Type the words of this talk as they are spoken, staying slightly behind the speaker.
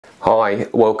Hi,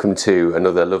 welcome to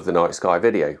another Love the Night Sky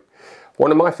video.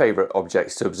 One of my favourite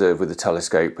objects to observe with a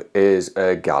telescope is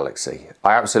a galaxy.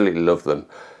 I absolutely love them.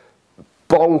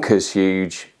 Bonkers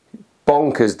huge,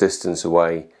 bonkers distance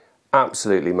away,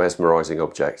 absolutely mesmerising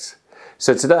objects.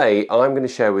 So today I'm going to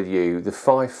share with you the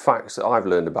 5 facts that I've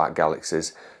learned about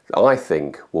galaxies that I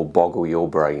think will boggle your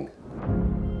brain.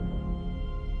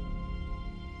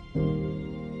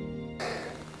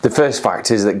 The first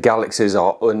fact is that galaxies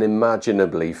are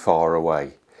unimaginably far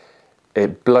away.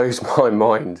 It blows my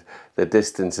mind the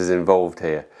distances involved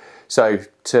here. So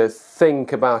to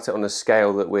think about it on a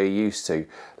scale that we're used to,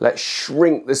 let's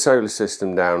shrink the solar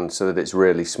system down so that it's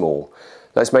really small.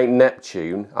 Let's make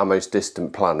Neptune, our most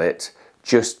distant planet,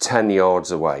 just 10 yards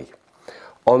away.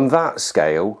 On that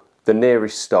scale, the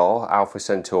nearest star, Alpha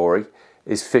Centauri,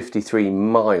 is 53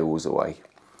 miles away.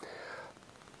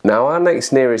 Now our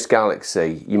next nearest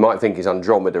galaxy, you might think is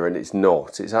Andromeda, and it's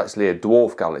not. It's actually a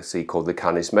dwarf galaxy called the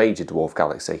Canis Major dwarf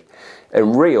galaxy.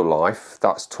 In real life,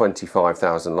 that's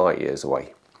 25,000 light years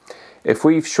away. If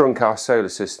we've shrunk our solar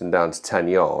system down to 10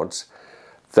 yards,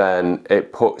 then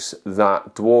it puts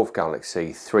that dwarf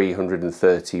galaxy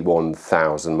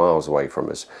 331,000 miles away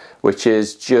from us, which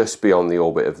is just beyond the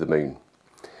orbit of the moon.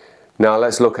 Now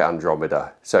let's look at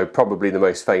Andromeda, so probably the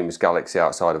most famous galaxy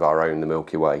outside of our own, the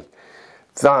Milky Way.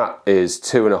 That is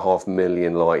 2.5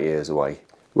 million light years away.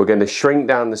 We're going to shrink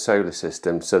down the solar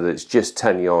system so that it's just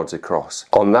 10 yards across.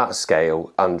 On that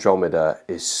scale, Andromeda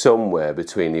is somewhere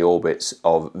between the orbits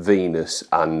of Venus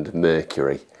and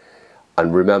Mercury.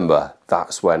 And remember,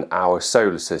 that's when our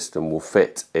solar system will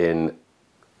fit in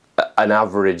an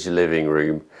average living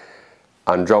room.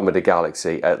 Andromeda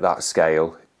Galaxy at that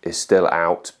scale is still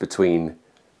out between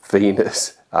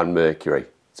Venus and Mercury.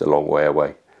 It's a long way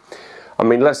away. I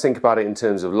mean, let's think about it in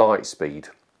terms of light speed.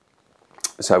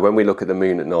 So when we look at the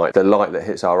moon at night, the light that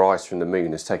hits our eyes from the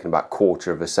moon has taken about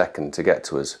 1/4 of a second to get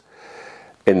to us.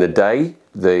 In the day,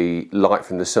 the light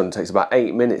from the sun takes about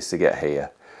 8 minutes to get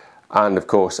here. And of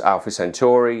course, Alpha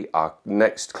Centauri, our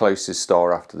next closest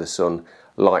star after the sun,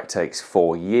 light takes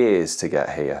 4 years to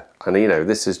get here. And you know,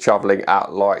 this is travelling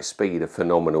at light speed, a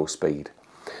phenomenal speed.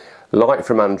 Light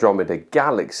from Andromeda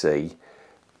Galaxy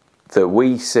that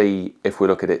we see, if we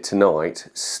look at it tonight,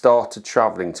 started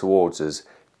travelling towards us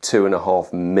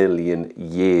 2.5 million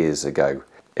years ago.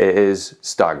 It is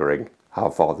staggering how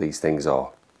far these things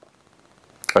are.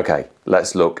 Okay,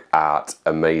 let's look at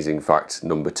amazing fact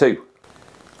number 2.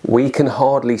 We can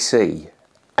hardly see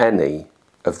any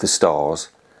of the stars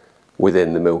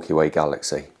within the Milky Way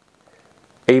galaxy.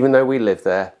 Even though we live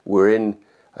there, we're in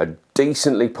a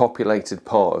decently populated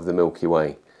part of the Milky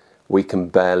Way. We can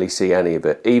barely see any of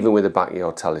it, even with a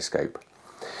backyard telescope.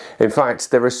 In fact,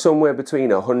 there are somewhere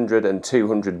between 100 and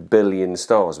 200 billion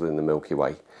stars within the Milky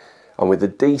Way. And with a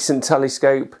decent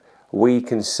telescope, we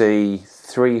can see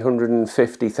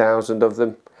 350,000 of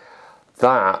them.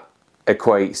 That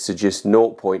equates to just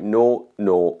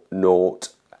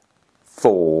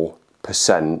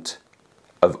 0.0004%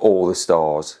 of all the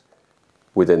stars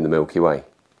within the Milky Way.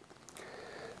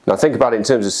 Now think about it in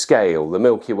terms of scale. The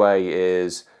Milky Way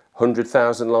is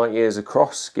 100,000 light years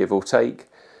across, give or take,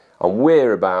 and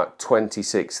we're about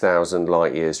 26,000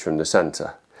 light years from the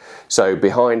centre. So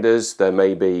behind us there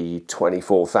may be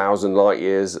 24,000 light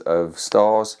years of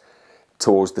stars,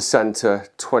 towards the centre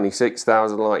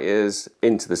 26,000 light years,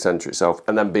 into the centre itself,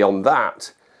 and then beyond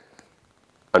that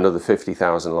another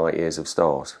 50,000 light years of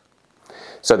stars.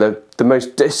 So the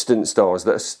most distant stars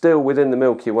that are still within the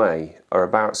Milky Way are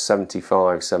about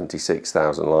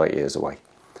 76,000 light years away.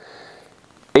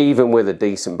 Even with a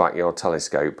decent backyard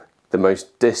telescope, the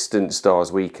most distant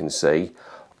stars we can see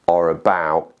are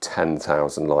about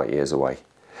 10,000 light years away.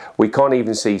 We can't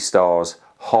even see stars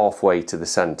halfway to the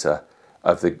centre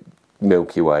of the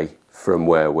Milky Way from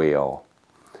where we are.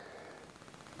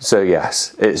 So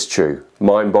yes, it's true.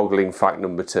 Mind-boggling fact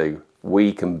number 2,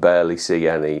 we can barely see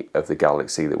any of the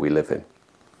galaxy that we live in.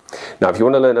 Now, if you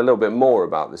want to learn a little bit more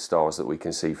about the stars that we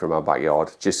can see from our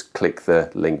backyard, just click the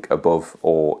link above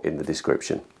or in the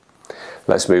description.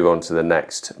 Let's move on to the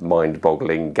next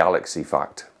mind-boggling galaxy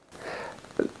fact.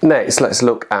 Next, let's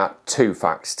look at 2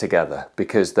 facts together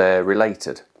because they're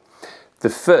related. The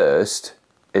first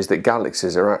is that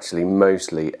galaxies are actually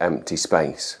mostly empty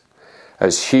space.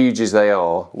 As huge as they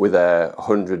are with their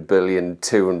 100 billion,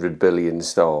 200 billion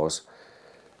stars,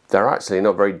 they're actually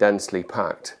not very densely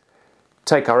packed.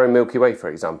 Take our own Milky Way for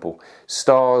example.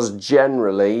 Stars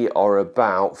generally are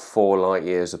about 4 light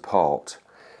years apart.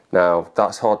 Now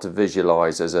that's hard to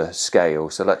visualise as a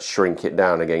scale, so let's shrink it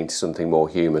down again to something more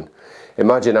human.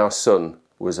 Imagine our sun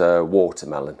was a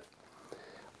watermelon.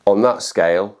 On that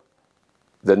scale,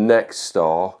 the next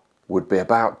star would be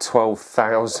about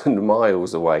 12,000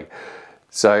 miles away.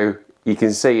 So you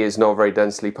can see it's not very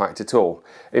densely packed at all.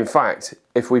 In fact,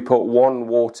 if we put one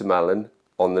watermelon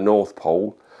on the North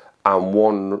Pole and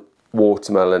one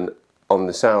watermelon on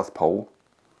the South Pole,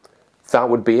 that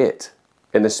would be it.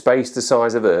 In a space the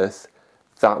size of Earth,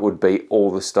 that would be all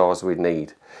the stars we'd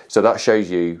need. So that shows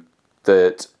you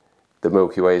that the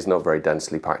Milky Way is not very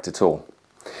densely packed at all.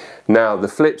 Now, the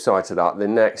flip side to that, the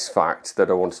next fact that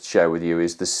I wanted to share with you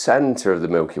is the centre of the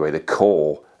Milky Way, the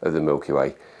core of the Milky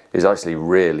Way, is actually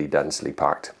really densely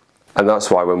packed. And that's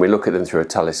why when we look at them through a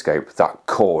telescope, that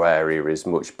core area is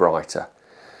much brighter.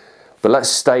 But let's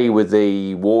stay with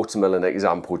the watermelon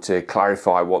example to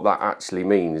clarify what that actually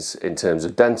means in terms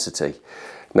of density.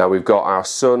 Now, we've got our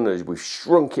sun, we've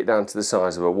shrunk it down to the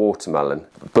size of a watermelon,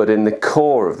 but in the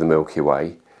core of the Milky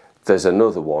Way, there's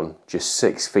another one just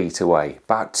 6 feet away,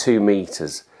 about 2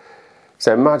 meters.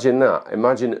 So imagine that,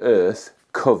 imagine Earth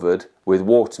covered with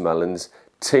watermelons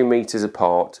 2 meters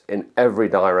apart in every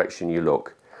direction you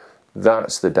look.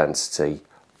 That's the density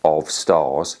of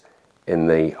stars in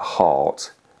the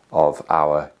heart of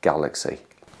our galaxy.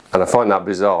 And I find that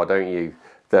bizarre, don't you?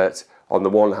 That on the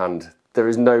one hand, there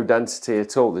is no density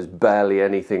at all, there's barely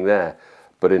anything there.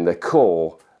 But in the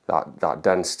core, that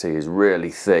density is really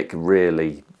thick,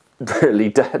 really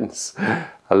dense. I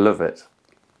love it.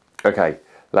 Okay,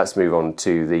 let's move on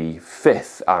to the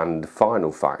fifth and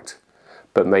final fact,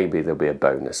 but maybe there'll be a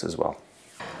bonus as well.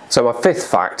 So my fifth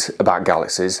fact about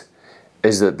galaxies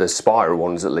is that the spiral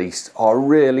ones, at least, are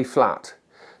really flat.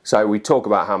 So we talk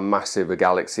about how massive a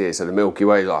galaxy is. So the Milky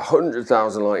Way is like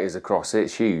 100,000 light years across,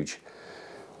 it's huge.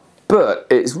 But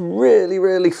it's really,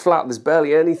 really flat. There's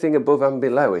barely anything above and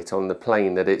below it on the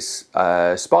plane that it's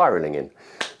spiraling in.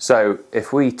 So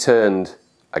if we turned,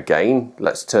 again,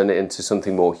 let's turn it into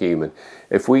something more human.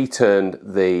 If we turned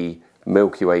the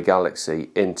Milky Way galaxy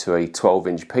into a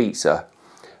 12-inch pizza,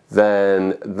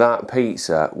 then that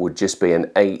pizza would just be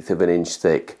 1/8 of an inch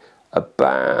thick,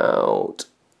 about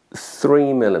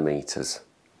 3 millimeters.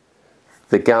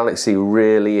 The galaxy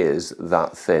really is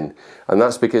that thin, and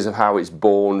that's because of how it's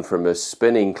born from a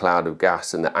spinning cloud of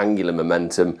gas and the angular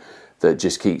momentum that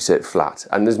just keeps it flat.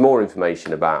 And there's more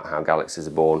information about how galaxies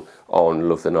are born on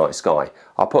Love the Night Sky.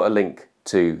 I'll put a link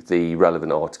to the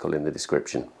relevant article in the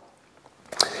description.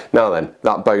 Now then,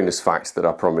 that bonus fact that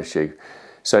I promised you.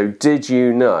 So did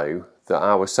you know that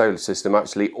our solar system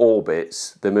actually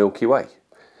orbits the Milky Way?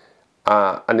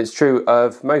 And it's true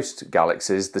of most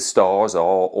galaxies, the stars are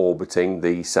orbiting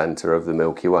the centre of the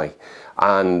Milky Way.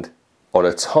 And on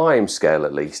a time scale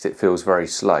at least, it feels very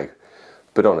slow.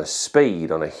 But on a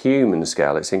speed, on a human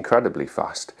scale, it's incredibly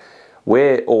fast.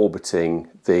 We're orbiting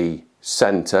the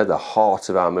centre, the heart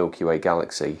of our Milky Way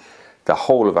galaxy. The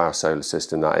whole of our solar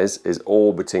system, that is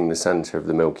orbiting the centre of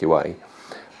the Milky Way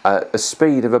at a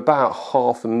speed of about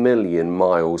 500,000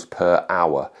 miles per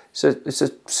hour. So it's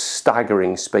a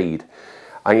staggering speed.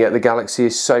 And yet the galaxy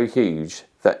is so huge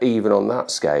that even on that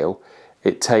scale,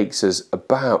 it takes us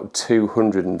about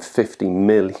 250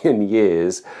 million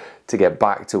years to get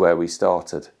back to where we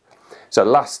started. So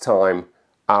last time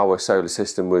our solar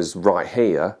system was right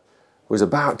here was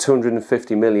about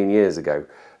 250 million years ago.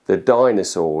 The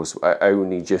dinosaurs were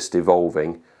only just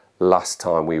evolving last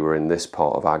time we were in this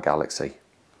part of our galaxy.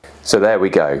 So there we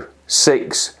go,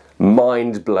 6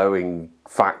 mind-blowing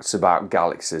facts about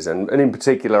galaxies, and in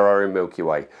particular our own Milky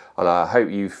Way, and I hope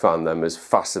you found them as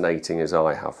fascinating as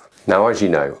I have. Now, as you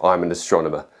know, I'm an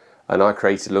astronomer, and I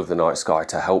created Love the Night Sky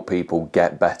to help people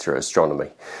get better at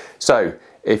astronomy. So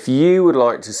if you would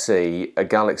like to see a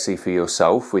galaxy for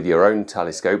yourself with your own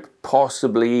telescope,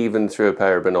 possibly even through a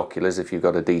pair of binoculars if you've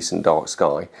got a decent dark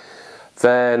sky,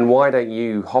 then why don't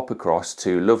you hop across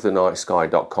to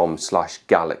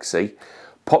lovethenightsky.com/galaxy,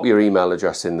 pop your email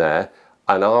address in there,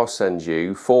 and I'll send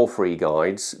you 4 free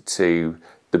guides to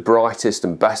the brightest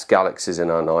and best galaxies in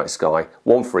our night sky,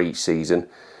 1 for each season,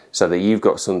 so that you've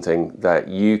got something that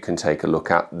you can take a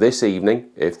look at this evening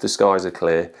if the skies are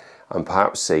clear and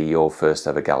perhaps see your first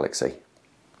ever galaxy.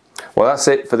 Well, that's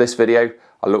it for this video.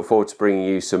 I look forward to bringing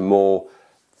you some more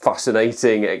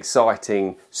fascinating,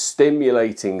 exciting,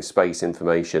 stimulating space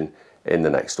information in the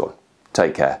next one.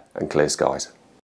 Take care and clear skies.